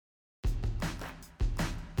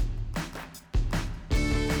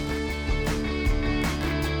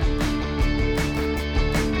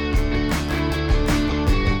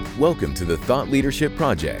Welcome to the Thought Leadership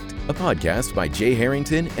Project, a podcast by Jay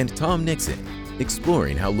Harrington and Tom Nixon,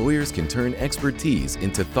 exploring how lawyers can turn expertise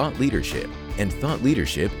into thought leadership and thought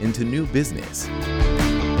leadership into new business.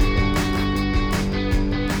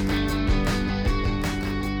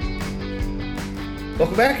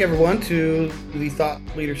 Welcome back, everyone, to the Thought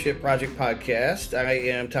Leadership Project podcast. I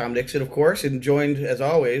am Tom Nixon, of course, and joined, as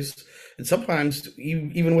always, and sometimes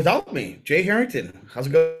even without me, Jay Harrington. How's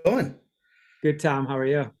it going? Good, Tom. How are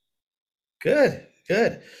you? Good.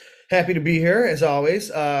 Happy to be here, as always.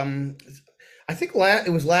 I think it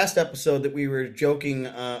was last episode that we were joking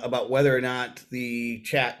about whether or not the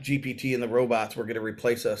ChatGPT and the robots were going to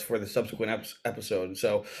replace us for the subsequent episode. And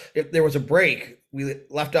so if there was a break, we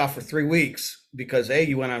left off for 3 weeks because A,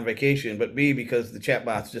 you went on vacation, but B, because the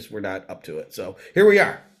chatbots just were not up to it. So here we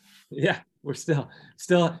are. Yeah, we're still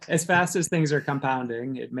as fast as things are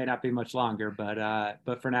compounding. It may not be much longer,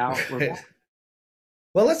 but for now, we're back.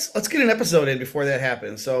 Well, let's get an episode in before that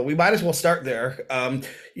happens. So we might as well start there.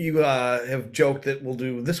 You have joked that we'll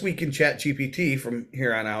do This Week in ChatGPT from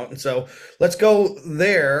here on out. And so let's go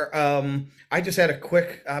there. I just had a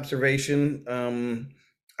quick observation.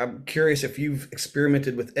 I'm curious if you've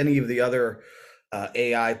experimented with any of the other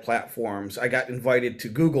AI platforms. I got invited to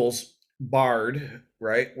Google's Bard,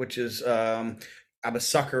 right? Which is, I'm a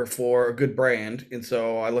sucker for a good brand. And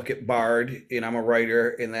so I look at Bard and I'm a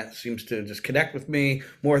writer, and that seems to just connect with me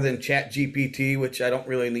more than ChatGPT, which I don't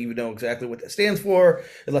really even know exactly what that stands for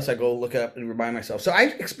unless I go look up and remind myself. So I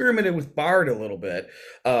experimented with Bard a little bit.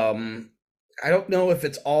 I don't know if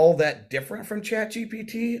it's all that different from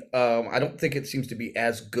ChatGPT. I don't think it seems to be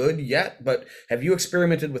as good yet, but have you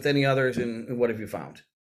experimented with any others, and what have you found?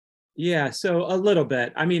 Yeah, so a little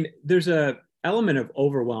bit. I mean, there's a element of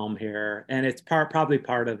overwhelm here, and it's probably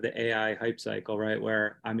part of the AI hype cycle, right?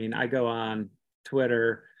 Where, I mean, I go on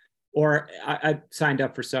Twitter, or I signed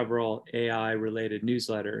up for several AI related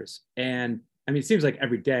newsletters, and I mean, it seems like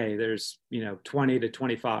every day there's 20 to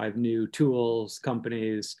 25 new tools,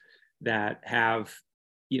 companies that have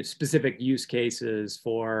specific use cases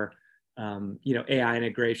for AI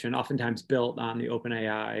integration, oftentimes built on the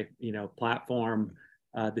OpenAI platform,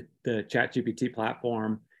 the ChatGPT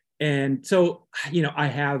platform. And so, I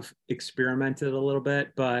have experimented a little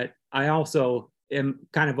bit, but I also am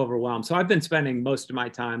kind of overwhelmed. So I've been spending most of my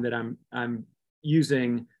time that I'm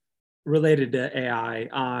using related to AI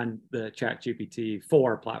on the ChatGPT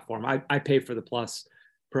 4 platform. I pay for the Plus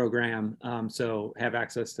program, so have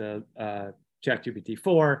access to ChatGPT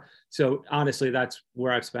 4. So honestly, that's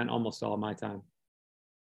where I've spent almost all of my time.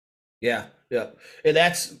 Yeah. And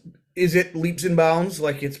is it leaps and bounds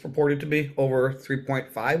like it's purported to be over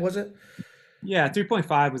 3.5, was it? Yeah,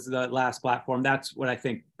 3.5 was the last platform. That's what I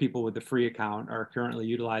think people with the free account are currently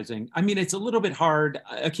utilizing. I mean, it's a little bit hard.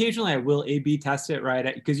 Occasionally I will A/B test it,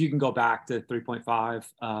 right? Because you can go back to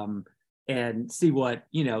 3.5 and see what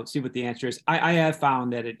the answer is. I have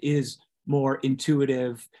found that it is more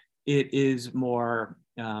intuitive. It is more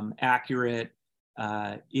accurate.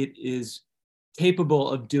 It is capable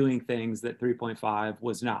of doing things that 3.5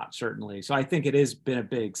 was not, certainly. So I think it has been a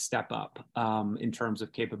big step up in terms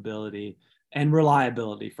of capability and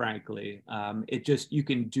reliability, frankly. You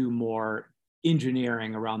can do more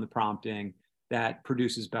engineering around the prompting that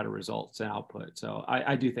produces better results and output. So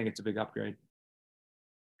I do think it's a big upgrade.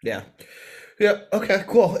 Yeah. Okay,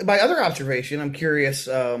 cool. My other observation, I'm curious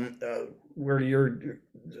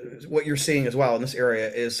what you're seeing as well in this area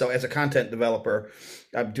is, so as a content developer,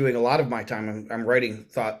 I'm doing a lot of my time, I'm writing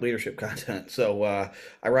thought leadership content. So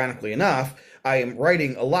ironically enough, I am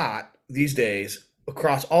writing a lot these days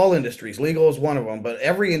across all industries. Legal is one of them, but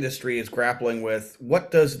every industry is grappling with,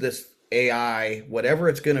 what does this AI, whatever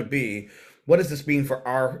it's going to be, what does this mean for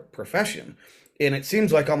our profession? And it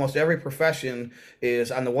seems like almost every profession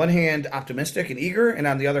is, on the one hand, optimistic and eager, and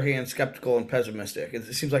on the other hand, skeptical and pessimistic.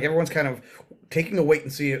 It seems like everyone's kind of taking a wait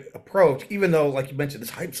and see approach, even though, like you mentioned, this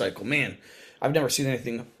hype cycle, man, I've never seen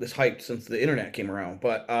anything this hyped since the internet came around.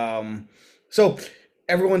 But so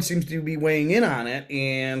everyone seems to be weighing in on it.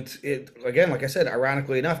 And it, again, like I said,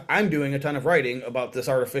 ironically enough, I'm doing a ton of writing about this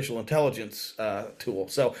artificial intelligence tool.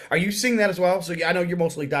 So are you seeing that as well? So I know you're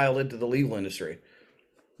mostly dialed into the legal industry.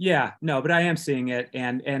 Yeah, no, but I am seeing it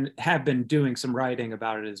and have been doing some writing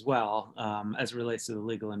about it as well, as it relates to the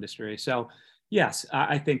legal industry. So yes,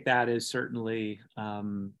 I think that is certainly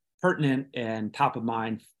pertinent and top of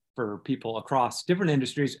mind for people across different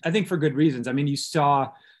industries. I think for good reasons. I mean, you saw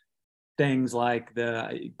things like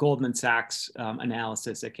the Goldman Sachs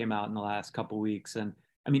analysis that came out in the last couple of weeks. And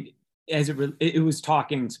I mean, it was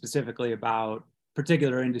talking specifically about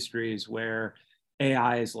particular industries where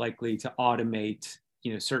AI is likely to automate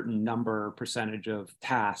certain number percentage of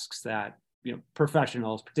tasks that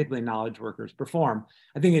professionals, particularly knowledge workers, perform.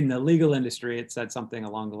 I think in the legal industry, it said something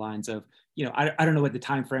along the lines of, I don't know what the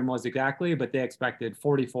time frame was exactly, but they expected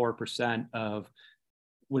 44% of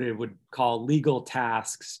what it would call legal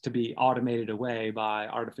tasks to be automated away by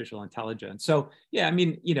artificial intelligence. So yeah, I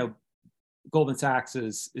mean, Goldman Sachs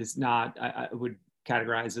is not, I would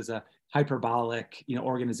categorize as a hyperbolic,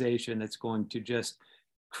 organization that's going to just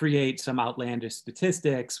create some outlandish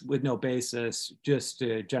statistics with no basis just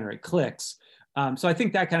to generate clicks. So I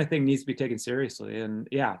think that kind of thing needs to be taken seriously. And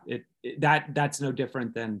yeah, that's no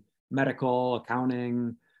different than medical,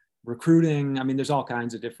 accounting, recruiting. I mean, there's all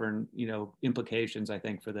kinds of different, implications, I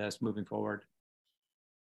think, for this moving forward.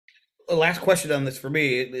 The last question on this for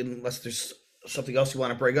me, unless there's something else you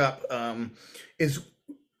want to bring up, is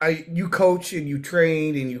you coach and you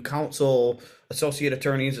train and you counsel associate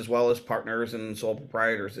attorneys as well as partners and sole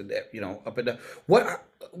proprietors, and up and down.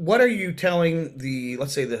 What are you telling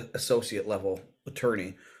let's say the associate level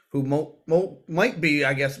attorney who might be,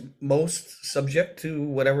 I guess, most subject to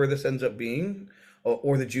whatever this ends up being,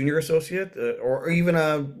 or the junior associate, or even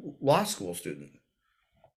a law school student?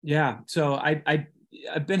 Yeah, so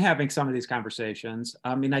I've been having some of these conversations.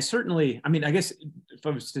 I mean, I guess if I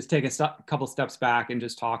was to take a couple steps back and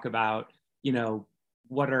just talk about,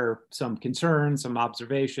 what are some concerns, some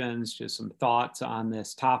observations, just some thoughts on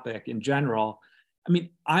this topic in general. I mean,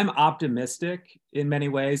 I'm optimistic in many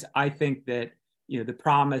ways. I think that, the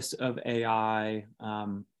promise of AI,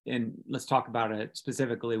 and let's talk about it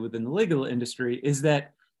specifically within the legal industry, is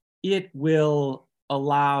that it will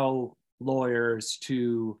allow lawyers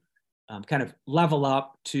to kind of level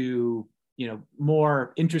up to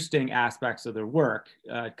more interesting aspects of their work,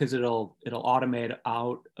 because it'll automate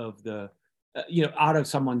out of the out of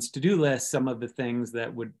someone's to-do list some of the things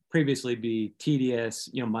that would previously be tedious,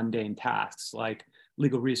 mundane tasks like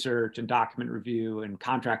legal research and document review and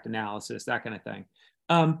contract analysis, that kind of thing.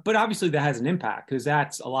 But obviously that has an impact, because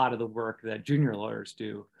that's a lot of the work that junior lawyers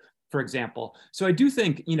do, for example. So I do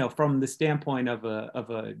think, from the standpoint of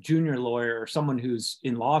a junior lawyer or someone who's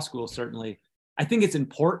in law school, certainly, I think it's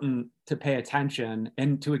important to pay attention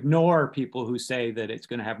and to ignore people who say that it's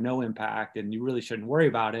going to have no impact and you really shouldn't worry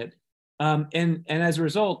about it. And as a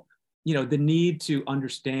result, the need to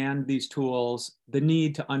understand these tools, the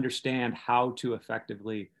need to understand how to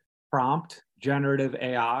effectively prompt generative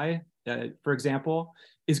AI, for example,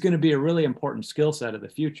 is going to be a really important skill set of the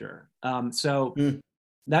future.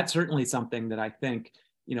 That's certainly something that I think,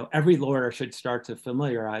 every lawyer should start to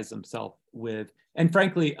familiarize themselves with. And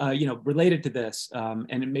frankly, related to this,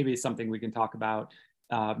 and it maybe it's something we can talk about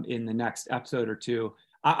in the next episode or two,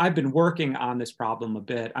 I've been working on this problem a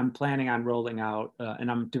bit. I'm planning on rolling out,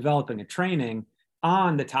 and I'm developing a training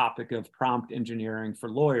on the topic of prompt engineering for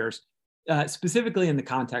lawyers, specifically in the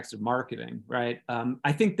context of marketing, right?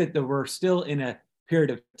 I think that we're still in a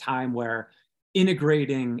period of time where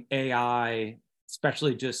integrating AI,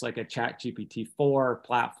 especially just like a ChatGPT 4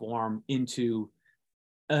 platform, into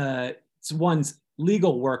one's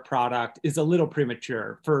legal work product is a little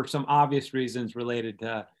premature for some obvious reasons related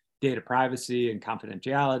to data privacy and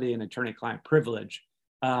confidentiality and attorney-client privilege.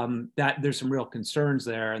 That there's some real concerns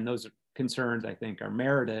there, and those concerns, I think, are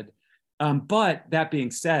merited. But that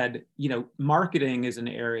being said, marketing is an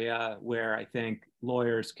area where I think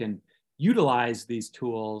lawyers can utilize these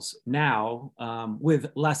tools now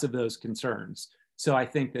with less of those concerns. So I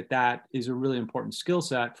think that is a really important skill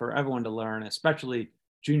set for everyone to learn, especially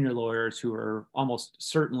junior lawyers who are almost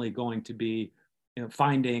certainly going to be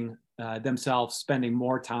finding themselves spending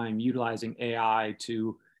more time utilizing AI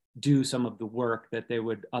to do some of the work that they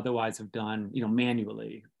would otherwise have done,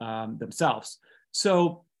 manually themselves.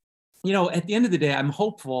 So, at the end of the day, I'm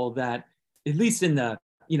hopeful that at least in the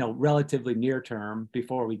relatively near term,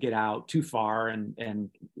 before we get out too far and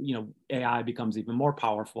AI becomes even more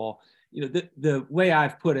powerful, the way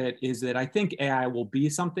I've put it is that I think AI will be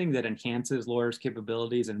something that enhances lawyers'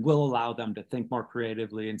 capabilities and will allow them to think more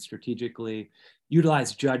creatively and strategically,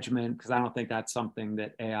 utilize judgment, because I don't think that's something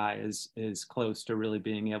that AI is close to really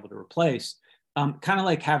being able to replace. Kind of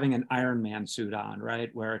like having an Iron Man suit on,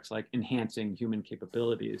 right? Where it's like enhancing human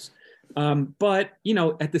capabilities. But,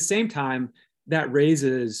 at the same time, that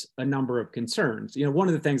raises a number of concerns. One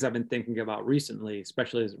of the things I've been thinking about recently,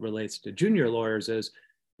 especially as it relates to junior lawyers, is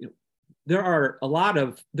there are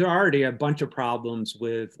already a bunch of problems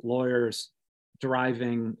with lawyers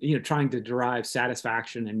trying to derive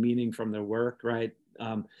satisfaction and meaning from their work, right?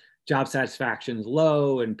 Job satisfaction is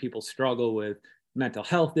low and people struggle with mental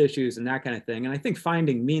health issues and that kind of thing. And I think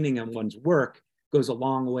finding meaning in one's work goes a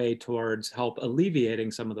long way towards help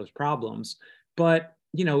alleviating some of those problems. But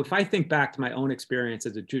if I think back to my own experience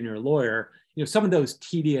as a junior lawyer, some of those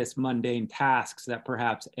tedious, mundane tasks that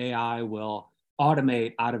perhaps AI will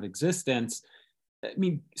automate out of existence, I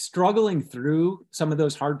mean, struggling through some of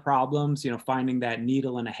those hard problems, finding that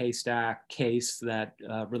needle in a haystack case that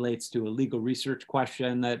relates to a legal research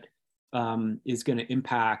question that is going to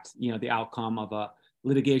impact, the outcome of a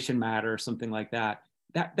litigation matter or something like that.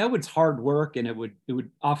 That was hard work, and it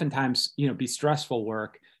would oftentimes, be stressful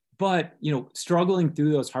work. But struggling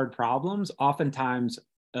through those hard problems oftentimes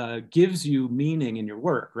gives you meaning in your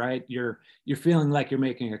work, right? You're feeling like you're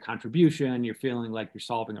making a contribution. You're feeling like you're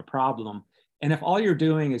solving a problem. And if all you're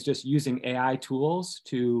doing is just using AI tools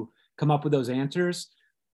to come up with those answers,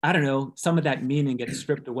 I don't know, some of that meaning gets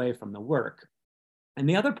stripped away from the work. And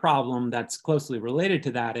the other problem that's closely related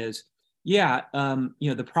to that is,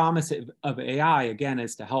 the promise of AI, again,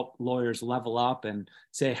 is to help lawyers level up and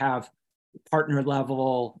say have partner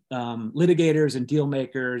level litigators and deal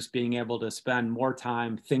makers being able to spend more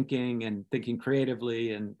time thinking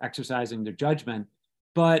creatively and exercising their judgment.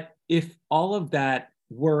 But if all of that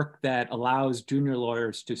work that allows junior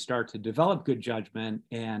lawyers to start to develop good judgment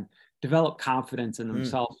and develop confidence in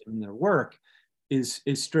themselves and in their work is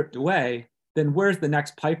stripped away, then where's the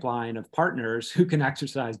next pipeline of partners who can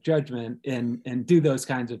exercise judgment and do those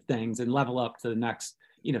kinds of things and level up to the next,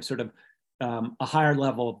 sort of a higher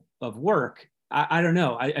level of work? I don't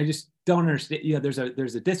know. I just don't understand.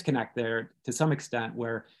 There's a disconnect there to some extent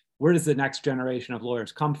where does the next generation of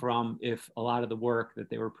lawyers come from if a lot of the work that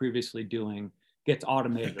they were previously doing gets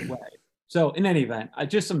automated away? So in any event,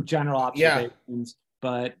 just some general observations,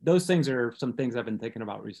 but those things are some things I've been thinking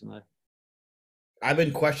about recently. I've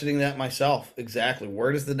been questioning that myself. Exactly.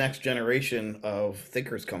 Where does the next generation of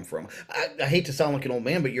thinkers come from? I hate to sound like an old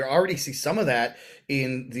man, but you already see some of that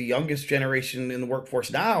in the youngest generation in the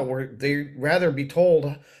workforce now, where they rather be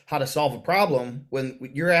told how to solve a problem when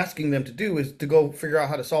what you're asking them to do is to go figure out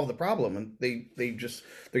how to solve the problem. And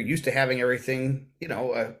they're used to having everything,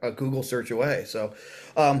 a Google search away. So,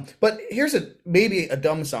 but here's maybe a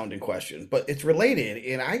dumb sounding question, but it's related.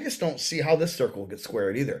 And I just don't see how this circle gets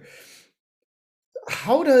squared either.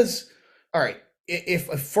 All right, if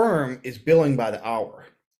a firm is billing by the hour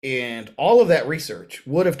and all of that research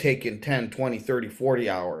would have taken 10, 20, 30, 40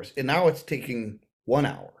 hours, and now it's taking 1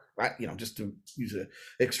 hour, right? Just to use an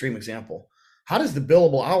extreme example, how does the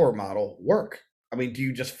billable hour model work? I mean, do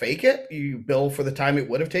you just fake it? You bill for the time it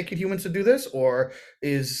would have taken humans to do this? Or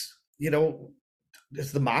does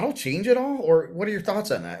the model change at all? Or what are your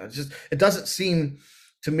thoughts on that? It doesn't seem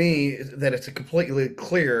to me that it's completely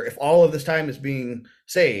clear. If all of this time is being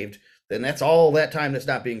saved, then that's all that time that's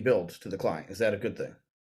not being billed to the client. Is that a good thing?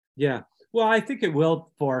 Yeah. Well, I think it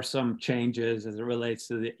will force some changes as it relates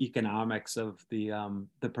to the economics of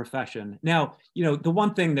the profession. Now, the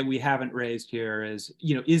one thing that we haven't raised here is,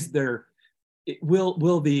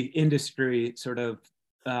 will the industry sort of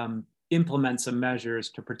implement some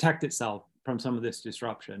measures to protect itself from some of this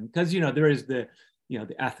disruption? Because there is the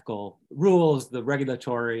ethical rules, the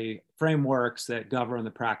regulatory frameworks that govern the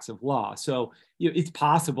practice of law. So it's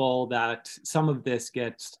possible that some of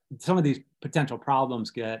these potential problems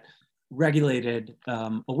get regulated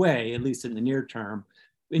away, at least in the near term,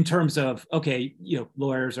 in terms of,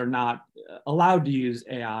 lawyers are not allowed to use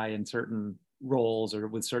AI in certain roles or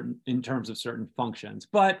in terms of certain functions.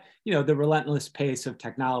 But, the relentless pace of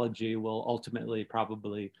technology will ultimately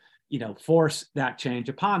probably force that change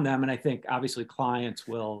upon them. And I think obviously clients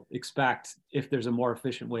will expect, if there's a more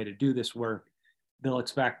efficient way to do this work, they'll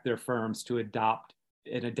expect their firms to adopt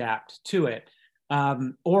and adapt to it.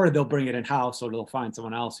 Or they'll bring it in-house, or they'll find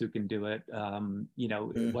someone else who can do it,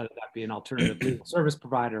 whether that be an alternative legal service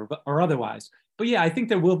provider or otherwise. But yeah, I think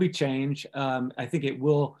there will be change. I think it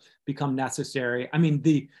will become necessary. I mean,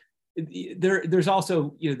 there's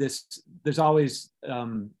also, there's always,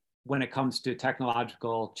 when it comes to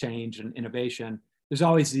technological change and innovation, there's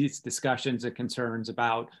always these discussions and concerns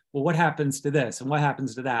about, well, what happens to this and what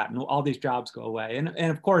happens to that? And all these jobs go away.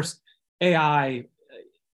 And of course, AI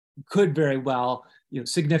could very well,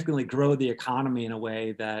 significantly grow the economy in a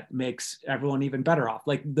way that makes everyone even better off.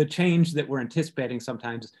 Like the change that we're anticipating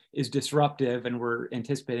sometimes is disruptive and we're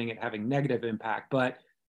anticipating it having negative impact. But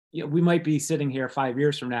we might be sitting here 5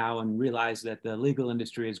 years from now and realize that the legal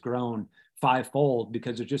industry has grown fivefold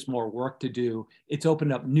because there's just more work to do. It's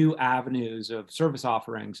opened up new avenues of service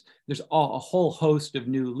offerings. There's a whole host of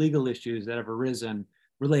new legal issues that have arisen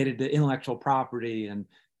related to intellectual property, and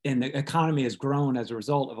the economy has grown as a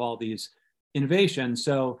result of all these innovations.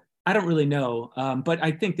 So I don't really know, but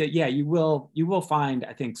I think that, you will find,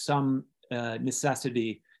 I think, some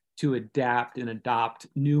necessity to adapt and adopt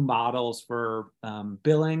new models for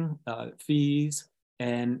billing, fees,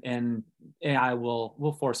 and AI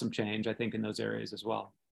will force some change, I think, in those areas as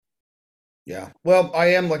well. Yeah. Well, I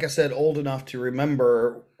am, like I said, old enough to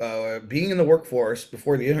remember being in the workforce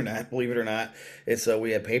before the internet, believe it or not. It's we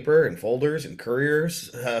had paper and folders and couriers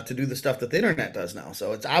to do the stuff that the internet does now.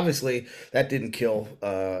 So it's obviously that didn't kill,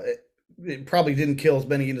 it probably didn't kill as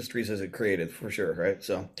many industries as it created for sure. Right.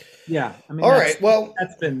 So, Yeah, I mean all right. Well,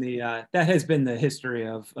 that's been that has been the history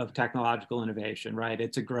of technological innovation, right?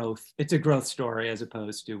 It's a growth story as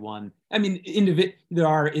opposed to one. I mean, there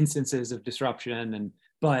are instances of disruption,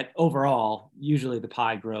 but overall, usually the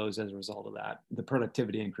pie grows as a result of that. The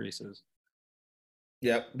productivity increases.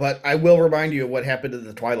 yeah, but I will remind you of what happened in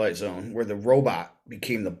the Twilight Zone, where the robot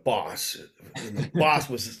became the boss, and the boss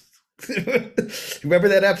was. Remember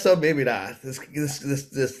that episode? Maybe not.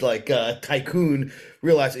 This like tycoon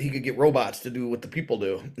realized that he could get robots to do what the people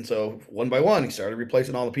do, and so one by one he started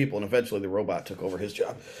replacing all the people, and eventually the robot took over his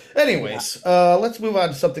job. Yeah. Anyways, let's move on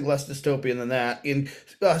to something less dystopian than that. In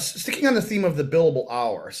sticking on the theme of the billable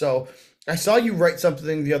hour, so I saw you write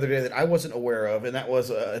something the other day that I wasn't aware of, and that was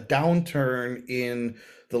a downturn in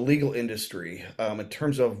the legal industry in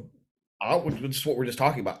terms of which is what we're just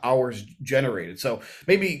talking about, hours generated. So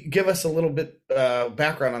maybe give us a little bit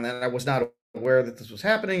background on that. I was not aware that this was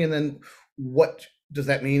happening, and then what does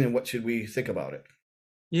that mean, and what should we think about it?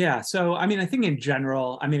 Yeah. So, I mean, I think in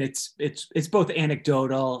general, I mean, it's both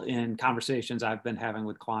anecdotal in conversations I've been having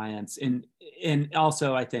with clients, and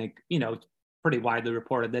also I think it's pretty widely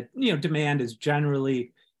reported that demand is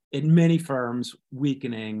generally in many firms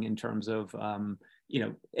weakening in terms of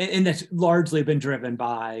and that's largely been driven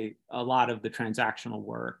by a lot of the transactional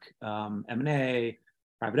work, M&A,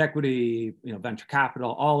 private equity, venture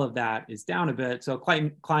capital, all of that is down a bit. So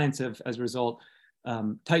clients have, as a result,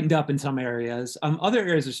 tightened up in some areas. Other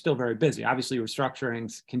areas are still very busy. Obviously,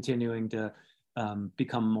 restructuring's continuing to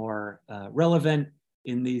become more relevant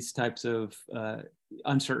in these types of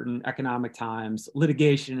uncertain economic times.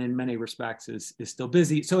 Litigation, in many respects, is still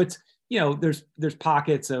busy. So it's there's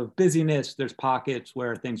pockets of busyness. There's pockets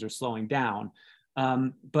where things are slowing down.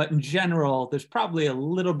 But in general, there's probably a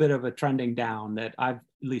little bit of a trending down that I've at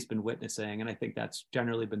least been witnessing, and I think that's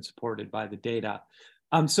generally been supported by the data.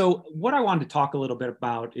 So what I wanted to talk a little bit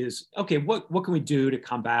about is, okay, what can we do to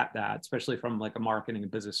combat that, especially from like a marketing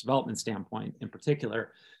and business development standpoint in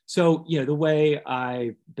particular? So, the way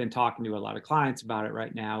I've been talking to a lot of clients about it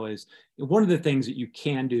right now is one of the things that you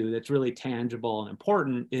can do that's really tangible and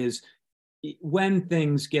important is when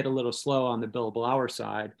things get a little slow on the billable hour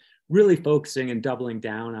side, really focusing and doubling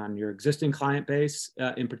down on your existing client base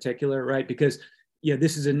in particular, right? Because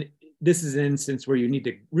this is an instance where you need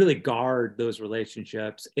to really guard those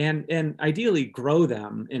relationships and ideally grow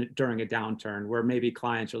them during a downturn where maybe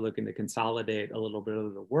clients are looking to consolidate a little bit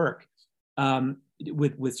of the work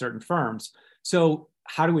with certain firms. So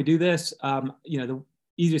how do we do this? The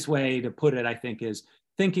easiest way to put it, I think, is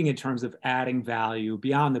thinking in terms of adding value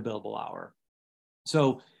beyond the billable hour.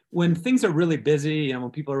 So when things are really busy,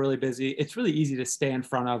 when people are really busy, it's really easy to stay in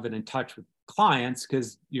front of and in touch with clients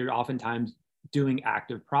because you're oftentimes doing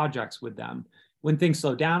active projects with them. When things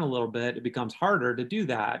slow down a little bit, it becomes harder to do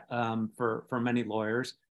that for many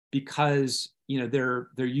lawyers because they're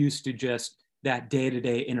used to just that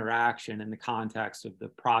day-to-day interaction in the context of the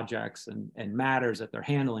projects and matters that they're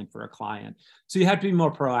handling for a client. So you have to be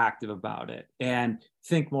more proactive about it and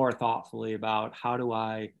think more thoughtfully about how do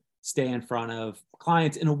I stay in front of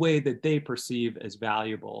clients in a way that they perceive as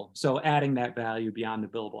valuable. So adding that value beyond the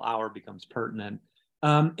billable hour becomes pertinent.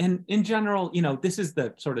 And in general, this is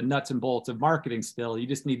the sort of nuts and bolts of marketing still. You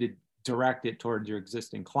just need to direct it towards your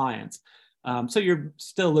existing clients. So you're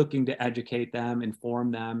still looking to educate them,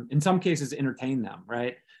 inform them, in some cases, entertain them,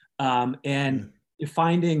 right? And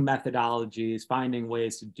finding methodologies, finding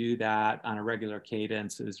ways to do that on a regular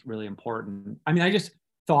cadence is really important. I mean, I just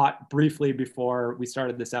thought briefly before we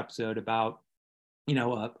started this episode about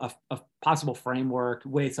a possible framework,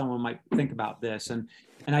 way someone might think about this. And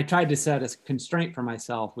I tried to set a constraint for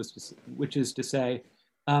myself, which is to say,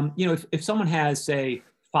 if someone has, say,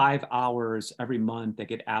 5 hours every month they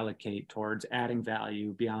could allocate towards adding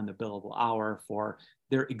value beyond the billable hour for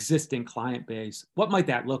their existing client base, what might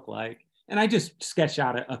that look like? And I just sketched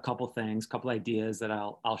out a couple things, couple ideas that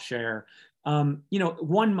I'll share.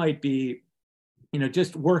 One might be,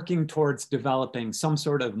 just working towards developing some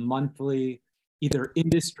sort of monthly, either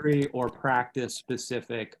industry or practice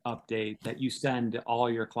specific update that you send to all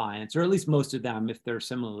your clients, or at least most of them if they're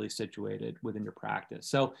similarly situated within your practice.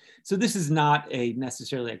 So this is not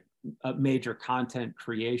necessarily a major content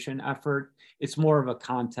creation effort. It's more of a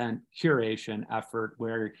content curation effort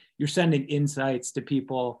where you're sending insights to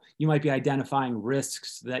people. You might be identifying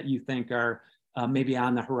risks that you think are maybe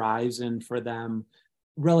on the horizon for them,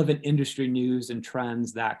 relevant industry news and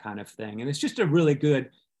trends, that kind of thing. And it's just a really good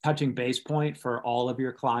touching base point for all of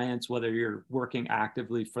your clients, whether you're working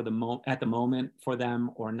actively for at the moment for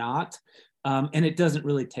them or not. And it doesn't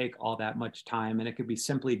really take all that much time, and it could be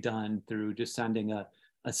simply done through just sending a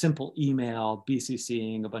simple email,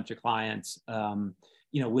 BCCing a bunch of clients,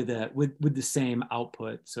 with the same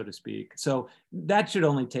output, so to speak. So that should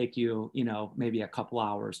only take you, maybe a couple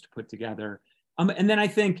hours to put together. And then I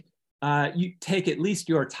think you take at least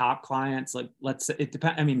your top clients. Like, let's say it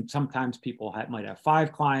depends. I mean, sometimes people might have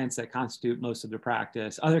 5 clients that constitute most of their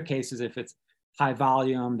practice. Other cases, if it's high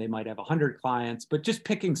volume, they might have 100 clients, but just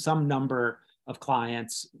picking some number of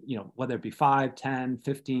clients, whether it be 5, 10,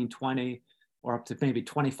 15, 20, or up to maybe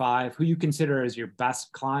 25, who you consider as your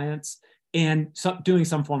best clients, and doing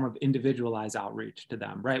some form of individualized outreach to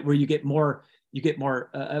them, right? Where you get a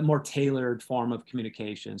more tailored form of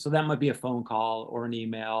communication. So that might be a phone call or an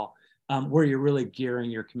email, where you're really gearing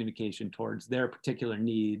your communication towards their particular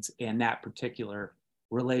needs and that particular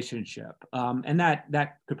relationship. And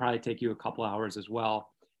that could probably take you a couple hours as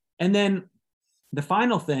well. And then the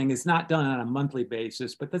final thing is not done on a monthly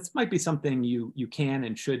basis, but this might be something you can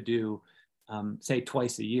and should do, say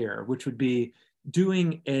twice a year, which would be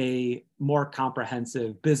doing a more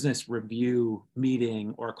comprehensive business review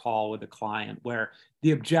meeting or call with a client, where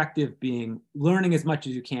the objective being learning as much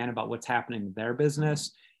as you can about what's happening in their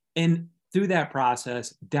business, and through that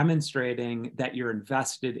process, demonstrating that you're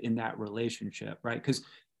invested in that relationship, right? Because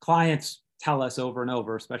clients tell us over and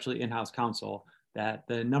over, especially in-house counsel, that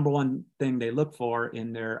the number one thing they look for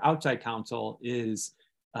in their outside counsel is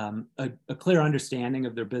a clear understanding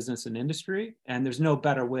of their business and industry. And there's no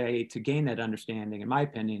better way to gain that understanding, in my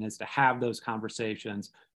opinion, is to have those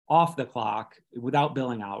conversations off the clock without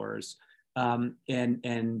billing hours,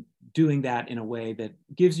 and doing that in a way that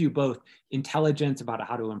gives you both intelligence about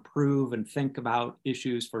how to improve and think about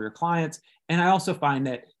issues for your clients. And I also find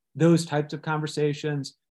that those types of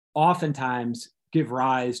conversations oftentimes give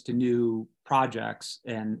rise to new projects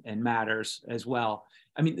and matters as well.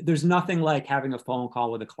 I mean, there's nothing like having a phone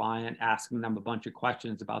call with a client, asking them a bunch of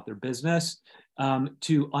questions about their business,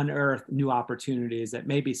 to unearth new opportunities that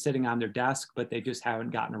may be sitting on their desk, but they just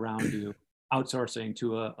haven't gotten around to outsourcing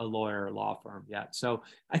to a lawyer or law firm yet. So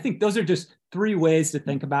I think those are just 3 ways to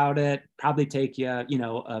think about it. Probably take you,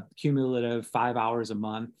 a cumulative 5 hours a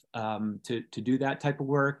month, to do that type of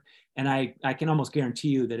work. And I can almost guarantee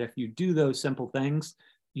you that if you do those simple things,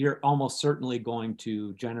 you're almost certainly going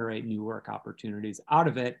to generate new work opportunities out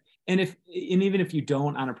of it. And even if you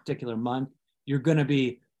don't on a particular month, you're going to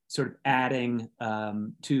be sort of adding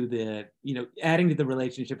to the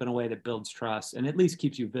relationship in a way that builds trust and at least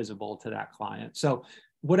keeps you visible to that client. So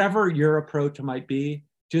whatever your approach might be,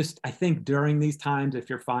 just I think during these times, if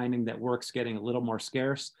you're finding that work's getting a little more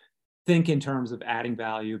scarce, think in terms of adding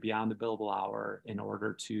value beyond the billable hour in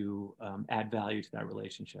order to add value to that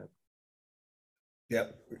relationship.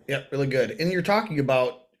 Yep, really good. And you're talking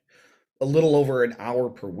about a little over an hour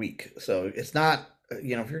per week. So it's not,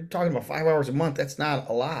 if you're talking about 5 hours a month, that's not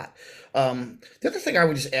a lot. The other thing I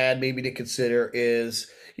would just add maybe to consider is,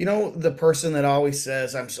 the person that always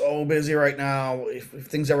says, I'm so busy right now. If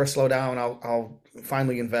things ever slow down, I'll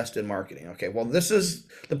finally invest in marketing. Okay, well, this is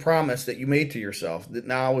the promise that you made to yourself, that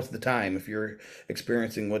now is the time if you're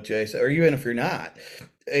experiencing what Jay said, or even if you're not.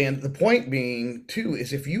 And the point being, too,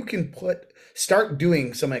 is if you can start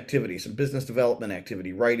doing some activity, some business development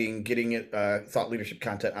activity, writing, getting it, thought leadership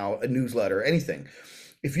content out, a newsletter, anything.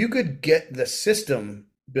 If you could get the system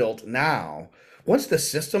built now, once the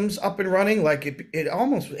system's up and running, like it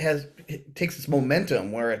almost takes its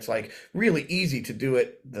momentum where it's like really easy to do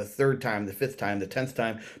it the 3rd time, the 5th time, the 10th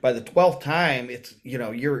time. By the 12th time, it's,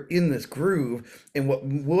 you're in this groove, and what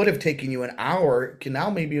would have taken you an hour can now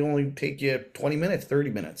maybe only take you 20 minutes, 30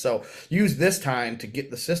 minutes. So use this time to get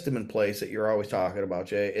the system in place that you're always talking about,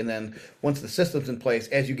 Jay. And then once the system's in place,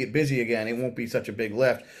 as you get busy again, it won't be such a big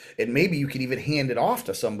lift. And maybe you can even hand it off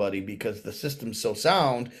to somebody because the system's so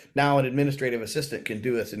sound. Now an administrative assistant can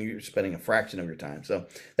do this and you're spending a fraction of your time. So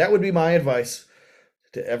that would be my advice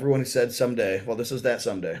to everyone who said someday. Well, this is that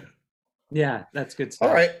someday. Yeah, that's good stuff.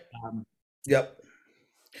 All right. Yep.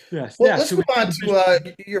 Yes. Well, yeah, let's move on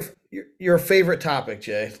to your favorite topic,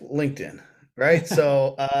 Jay, LinkedIn, right?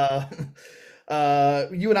 So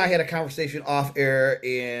you and I had a conversation off air,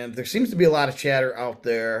 and there seems to be a lot of chatter out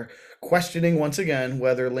there questioning once again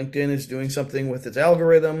whether LinkedIn is doing something with its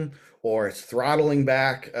algorithm or it's throttling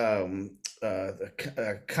back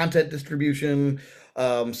content distribution.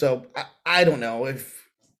 So I don't know if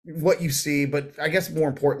what you see, but I guess more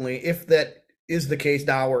importantly, if that is the case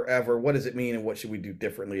now or ever? What does it mean, and what should we do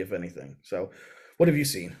differently, if anything? So, what have you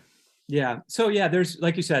seen? Yeah. So yeah, there's,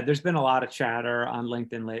 like you said, there's been a lot of chatter on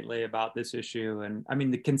LinkedIn lately about this issue. And I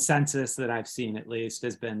mean, the consensus that I've seen at least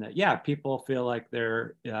has been that, yeah, people feel like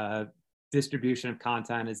their distribution of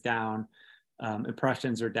content is down,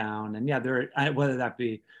 impressions are down. And yeah, whether that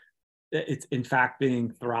be it's in fact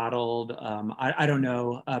being throttled, I don't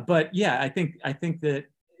know. But yeah, I think that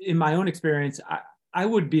in my own experience, I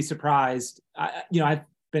would be surprised. I've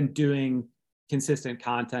been doing consistent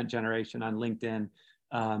content generation on LinkedIn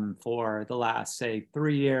for the last, say,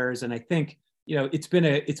 3 years, and I think it's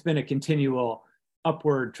been a continual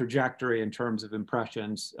upward trajectory in terms of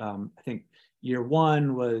impressions. I think year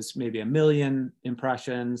one was maybe 1 million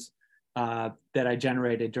impressions that I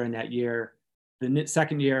generated during that year. The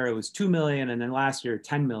second year it was 2 million, and then last year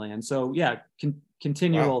 10 million. So yeah,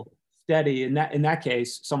 continual, wow, steady, in that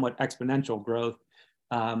case, somewhat exponential growth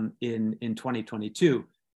in 2022.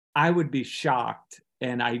 I would be shocked,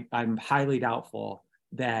 and I'm highly doubtful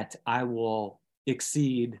that I will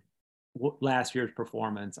exceed last year's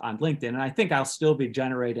performance on LinkedIn. And I think I'll still be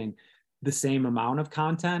generating the same amount of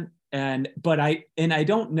content. But I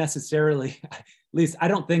don't necessarily, at least I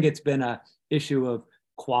don't think it's been a issue of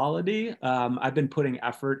quality. I've been putting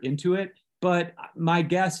effort into it, but my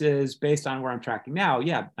guess is, based on where I'm tracking now,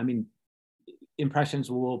 yeah, I mean,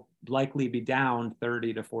 impressions will likely be down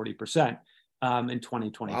 30 to 40% in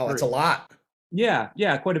 2023. Wow, that's a lot.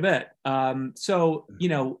 Yeah, quite a bit. So,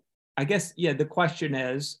 I guess, yeah, the question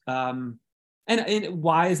is, and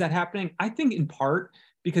why is that happening? I think in part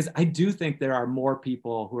because I do think there are more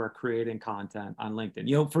people who are creating content on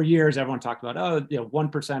LinkedIn. For years, everyone talked about,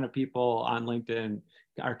 1% of people on LinkedIn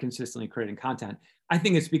are consistently creating content. I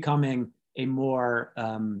think it's becoming a more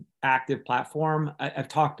active platform. I've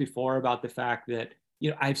talked before about the fact that,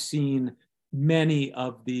 I've seen many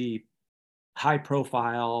of the high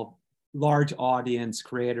profile, large audience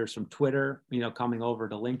creators from Twitter, coming over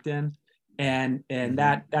to LinkedIn, and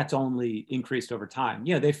that's only increased over time.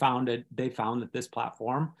 They found that this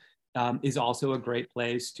platform is also a great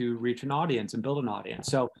place to reach an audience and build an audience.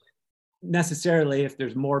 So necessarily, if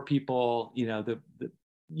there's more people,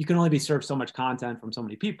 you can only be served so much content from so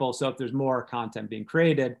many people. So if there's more content being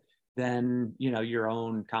created, then your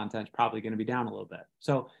own content is probably going to be down a little bit.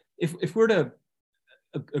 So if we're to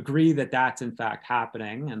agree that that's in fact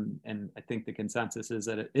happening, and I think the consensus is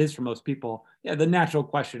that it is for most people, yeah, the natural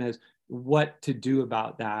question is what to do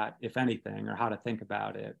about that, if anything, or how to think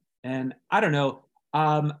about it. And I don't know,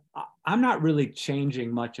 I'm not really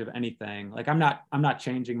changing much of anything. Like I'm not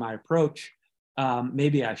changing my approach.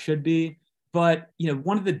 Maybe I should be, but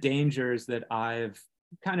one of the dangers that I've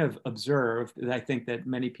kind of observed that I think that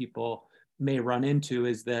many people may run into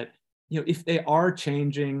is that if they are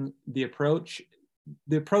changing the approach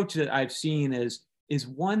that I've seen is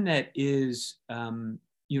one that is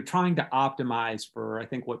trying to optimize for, I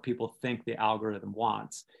think, what people think the algorithm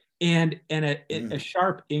wants, and a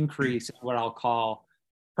sharp increase in what I'll call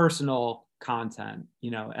personal content,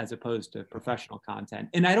 as opposed to professional content.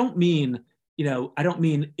 And I don't mean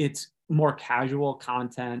it's more casual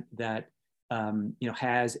content that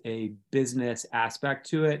has a business aspect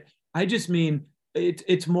to it. I just mean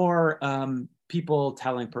it's more people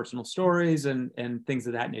telling personal stories and things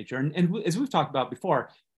of that nature. And as we've talked about before,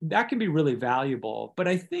 that can be really valuable. But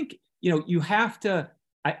I think, you have to,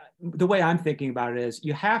 the way I'm thinking about it is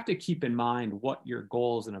you have to keep in mind what your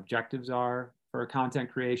goals and objectives are for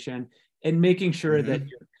content creation, and making sure that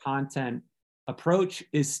your content approach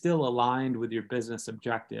is still aligned with your business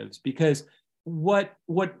objectives. Because what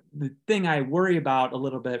the thing I worry about a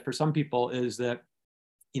little bit for some people is that,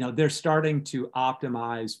 they're starting to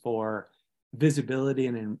optimize for visibility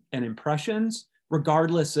and impressions,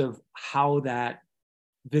 regardless of how that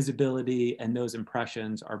visibility and those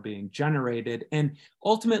impressions are being generated. And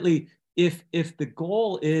ultimately, if the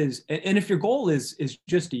goal is, and if your goal is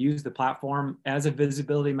just to use the platform as a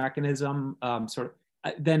visibility mechanism,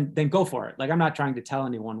 then go for it. Like, I'm not trying to tell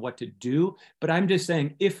anyone what to do, but I'm just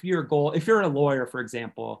saying, if you're a lawyer, for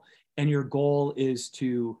example, and your goal is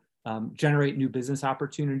to generate new business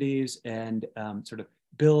opportunities and sort of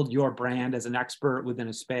build your brand as an expert within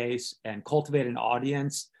a space and cultivate an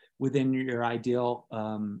audience within your ideal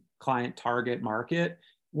client target market,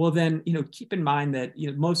 well, then, keep in mind that,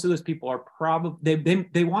 most of those people are probably,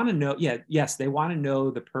 they want to know, yes, they want to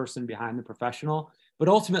know the person behind the professional, but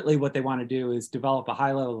ultimately what they want to do is develop a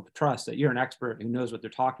high level of trust that you're an expert who knows what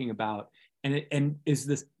they're talking about and is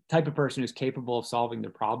this type of person who's capable of solving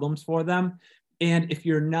their problems for them. And if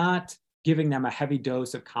you're not giving them a heavy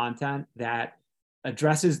dose of content that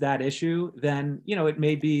addresses that issue, then, it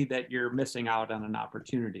may be that you're missing out on an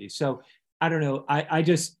opportunity. So I don't know. I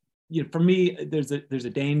just, for me, there's a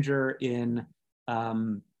danger in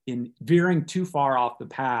veering too far off the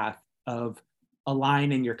path of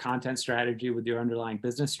aligning your content strategy with your underlying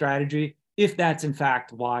business strategy, if that's in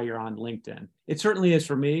fact why you're on LinkedIn. It certainly is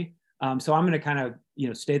for me. So I'm going to kind of,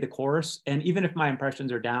 stay the course. And even if my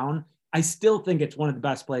impressions are down, I still think it's one of the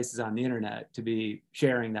best places on the internet to be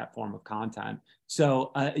sharing that form of content.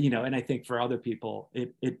 So, and I think for other people,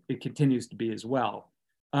 it continues to be as well.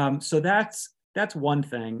 So that's one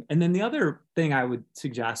thing. And then the other thing I would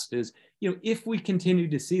suggest is, if we continue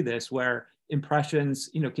to see this where impressions,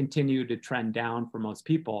 continue to trend down for most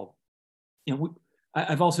people,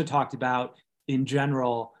 I've also talked about in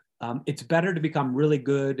general, it's better to become really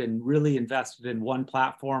good and really invested in one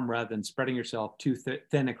platform rather than spreading yourself too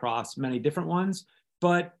thin across many different ones.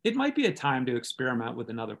 But it might be a time to experiment with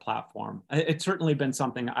another platform. It's certainly been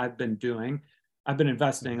something I've been doing. I've been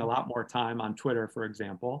investing a lot more time on Twitter, for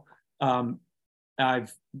example.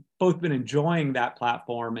 I've both been enjoying that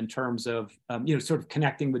platform in terms of, sort of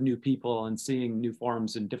connecting with new people and seeing new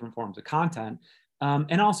forms and different forms of content,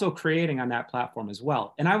 and also creating on that platform as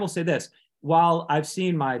well. And I will say this, while I've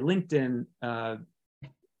seen my LinkedIn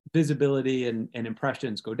visibility and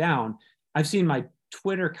impressions go down, I've seen my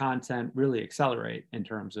Twitter content really accelerate in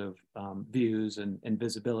terms of views and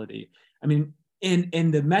visibility. I mean,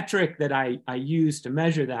 in the metric that I use to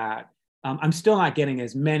measure that, I'm still not getting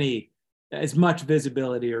as much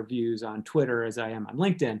visibility or views on Twitter as I am on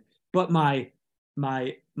LinkedIn, but my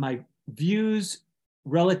views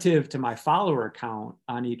relative to my follower count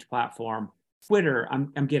on each platform, Twitter,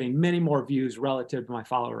 I'm getting many more views relative to my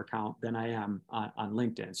follower count than I am on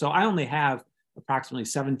LinkedIn. So I only have approximately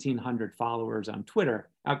 1,700 followers on Twitter.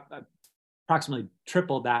 I've approximately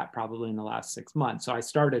tripled that probably in the last 6 months. So I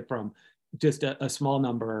started from just a small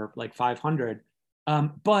number, like 500.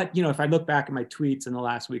 But, if I look back at my tweets in the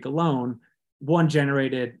last week alone, one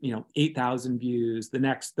generated, 8,000 views, the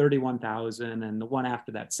next 31,000, and the one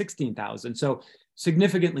after that, 16,000. So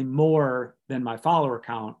significantly more than my follower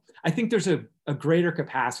count. I think there's a greater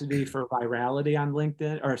capacity for virality on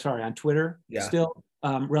on Twitter still,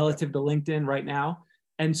 relative to LinkedIn right now.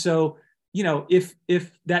 And so,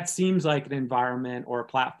 if that seems like an environment or a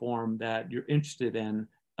platform that you're interested in,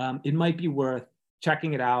 it might be worth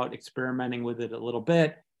checking it out, experimenting with it a little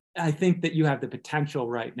bit. I think that you have the potential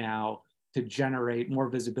right now to generate more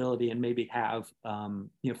visibility and maybe have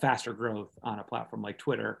faster growth on a platform like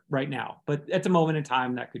Twitter right now. But at the moment in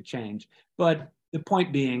time, that could change. But the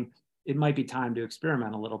point being, it might be time to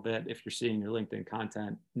experiment a little bit if you're seeing your LinkedIn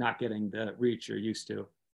content not getting the reach you're used to.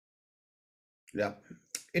 Yeah.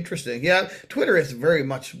 Interesting. Yeah. Twitter is very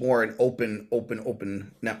much more an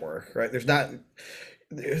open network, right? There's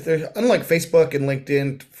unlike Facebook and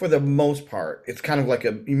LinkedIn, for the most part, it's kind of like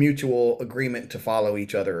a mutual agreement to follow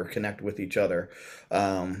each other or connect with each other.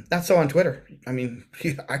 Not so on Twitter. I mean,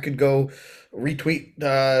 I could go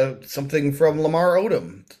retweet something from Lamar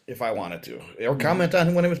Odom if I wanted to, or comment on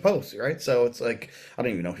him when it was posted, right? So it's like, I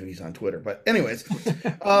don't even know if he's on Twitter, but anyways.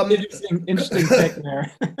 Interesting pick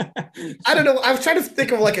there. I don't know. I was trying to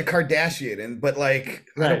think of like a Kardashian, but like,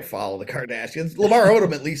 Right. I don't follow the Kardashians. Lamar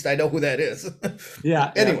Odom, at least I know who that is.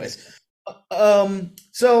 Yeah. Anyways,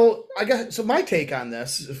 so I guess my take on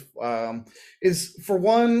this is, for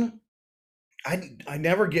one, I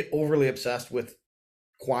never get overly obsessed with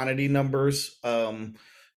quantity numbers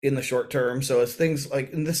in the short term. So it's things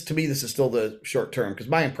like, and this, to me, this is still the short term because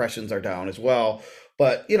my impressions are down as well.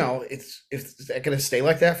 But it's going to stay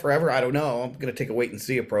like that forever. I don't know. I'm going to take a wait and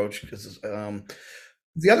see approach because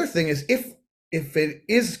the other thing is, if it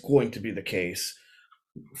is going to be the case,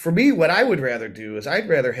 for me, what I would rather do is I'd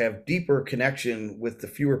rather have deeper connection with the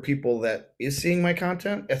fewer people that is seeing my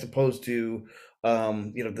content, as opposed to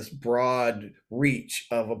this broad reach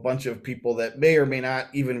of a bunch of people that may or may not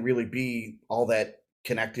even really be all that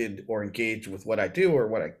connected or engaged with what I do or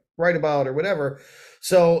what I write about or whatever.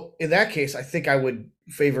 So in that case, I think I would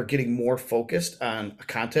favor getting more focused on a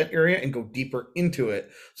content area and go deeper into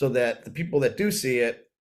it, so that the people that do see it,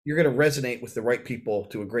 you're going to resonate with the right people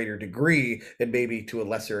to a greater degree and maybe to a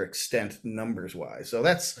lesser extent numbers wise. So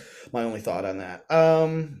that's my only thought on that.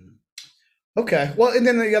 Okay. Well, and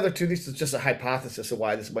then the other two, this is just a hypothesis of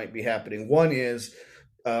why this might be happening. One is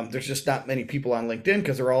there's just not many people on LinkedIn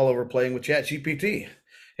because they're all over playing with ChatGPT.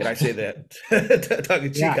 And I say that tongue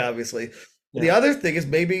in cheek, obviously. Yeah. The other thing is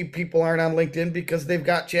maybe people aren't on LinkedIn because they've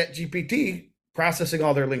got ChatGPT processing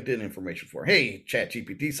all their LinkedIn information for. Hey,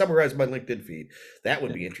 ChatGPT, summarize my LinkedIn feed. That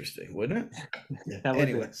would be interesting, wouldn't it?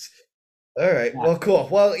 Anyways. All right. Yeah. Well, cool.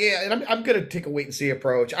 Well, yeah, and I'm going to take a wait and see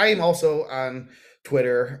approach. I am also on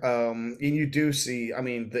Twitter. And you do see, I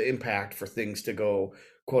mean, the impact for things to go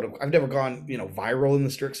quote, I've never gone, viral in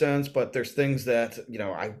the strict sense, but there's things that,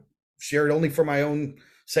 I shared only for my own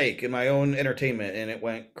sake and my own entertainment, and it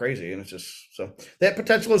went crazy. And it's just, so that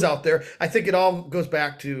potential is out there. I think it all goes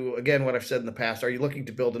back to, again, what I've said in the past. Are you looking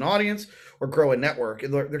to build an audience or grow a network?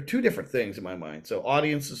 And they're two different things in my mind. So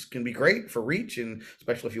audiences can be great for reach, and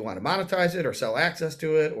especially if you want to monetize it or sell access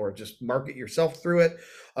to it or just market yourself through it.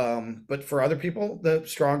 But for other people, the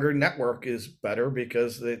stronger network is better,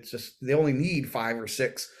 because it's just, they only need 5 or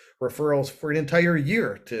 6 referrals for an entire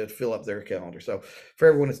year to fill up their calendar. So for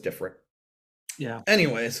everyone, it's different. Yeah.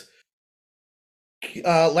 Anyways,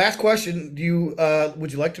 last question. Would you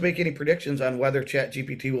like to make any predictions on whether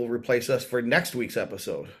ChatGPT will replace us for next week's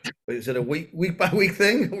episode? Is it a week by week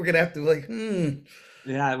thing? We're gonna have to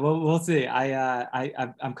Yeah, we'll see.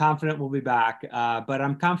 I'm confident we'll be back, but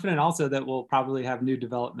I'm confident also that we'll probably have new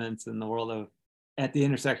developments in the world at the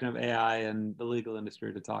intersection of AI and the legal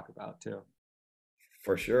industry to talk about too.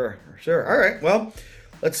 For sure. All right. Well,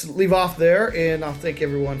 let's leave off there, and I'll thank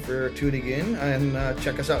everyone for tuning in, and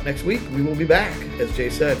check us out next week. We will be back, as Jay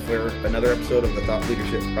said, for another episode of the Thought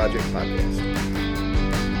Leadership Project podcast.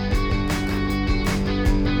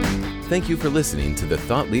 Thank you for listening to the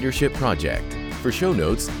Thought Leadership Project. For show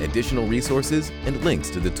notes, additional resources, and links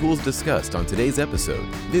to the tools discussed on today's episode,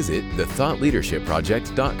 visit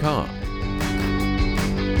thethoughtleadershipproject.com.